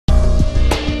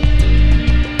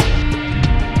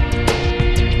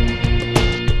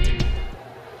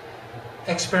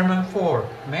Experiment 4.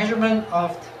 Measurement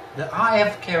of the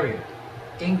RF carrier.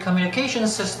 In communication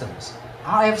systems,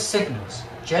 RF signals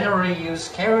generally use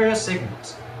carrier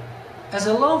signals. As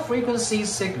a low-frequency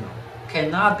signal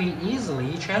cannot be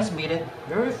easily transmitted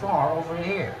very far over the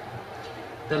air,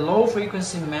 the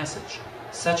low-frequency message,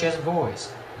 such as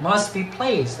voice, must be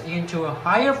placed into a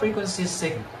higher frequency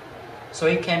signal so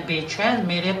it can be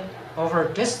transmitted over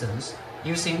a distance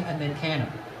using an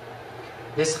antenna.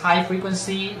 This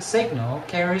high-frequency signal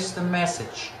carries the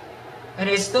message, and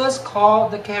is thus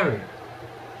called the carrier.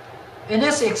 In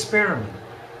this experiment,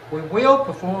 we will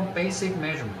perform basic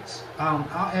measurements on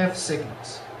RF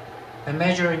signals and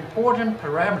measure important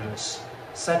parameters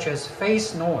such as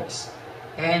phase noise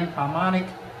and harmonic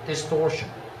distortion.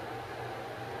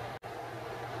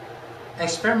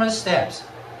 Experiment steps.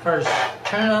 First,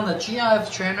 turn on the GRF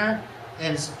trainer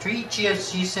and treat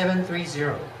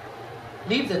GSP-730.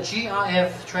 Leave the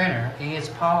GRF trainer in its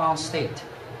power-on state.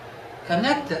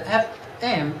 Connect the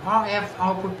FM RF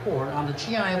output port on the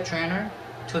GRF trainer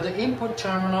to the input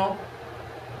terminal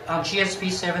on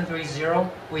GSP-730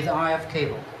 with RF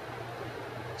cable.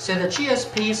 Set the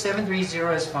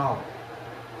GSP-730 as follows.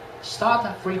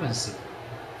 Start frequency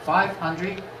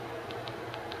 500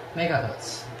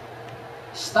 MHz.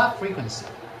 Stop frequency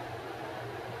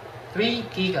 3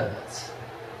 GHz.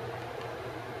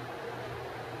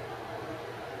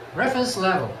 Reference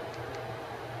level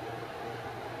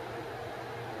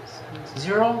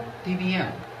 0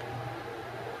 dBm.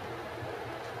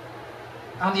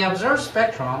 On the observed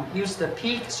spectrum, use the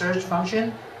peak surge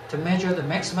function to measure the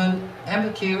maximum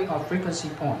amplitude of frequency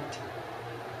point.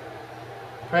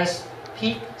 Press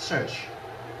peak surge.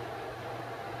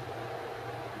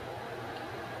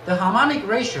 The harmonic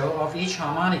ratio of each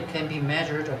harmonic can be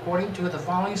measured according to the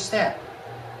following step.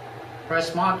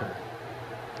 Press marker.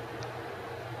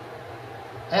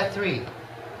 F3.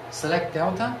 Select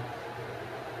delta.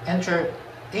 Enter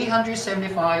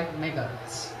 875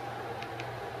 MHz.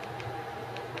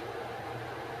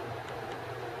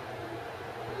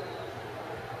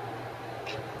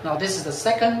 Now this is the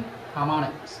second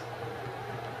harmonic.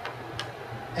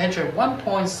 Enter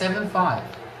 1.75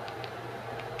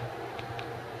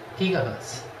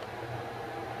 GHz.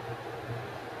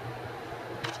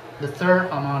 The third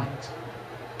harmonic.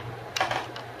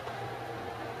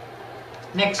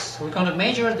 Next, we're going to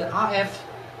measure the RF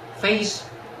phase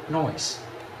noise.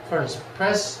 First,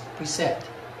 press preset.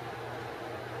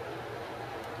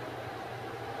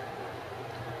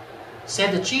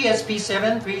 Set the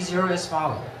GSP-730 as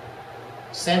follows.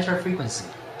 Center frequency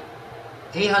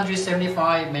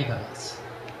 875 MHz.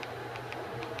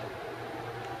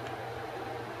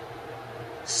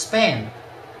 Span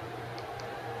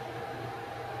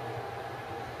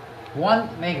 1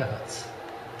 MHz.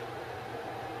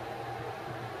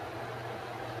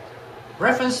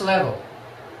 Reference level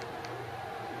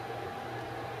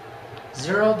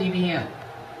 0 dBm.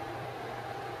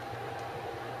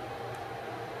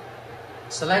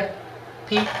 Select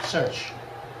peak surge.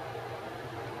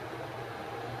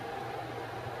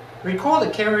 Record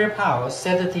the carrier power.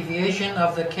 Set the deviation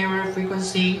of the carrier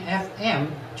frequency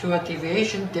FM to a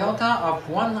deviation delta of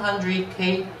 100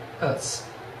 kHz.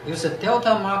 Use the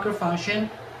delta marker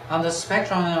function on the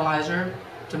spectrum analyzer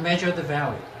to measure the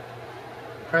value.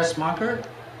 Press marker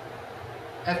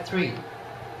F3.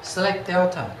 Select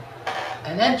delta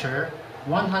and enter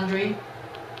 100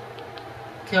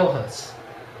 kHz.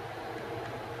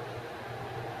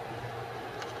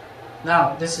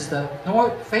 Now this is the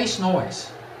phase noise,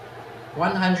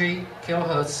 100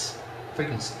 kHz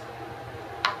frequency.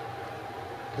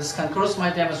 This concludes my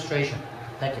demonstration.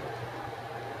 Thank you.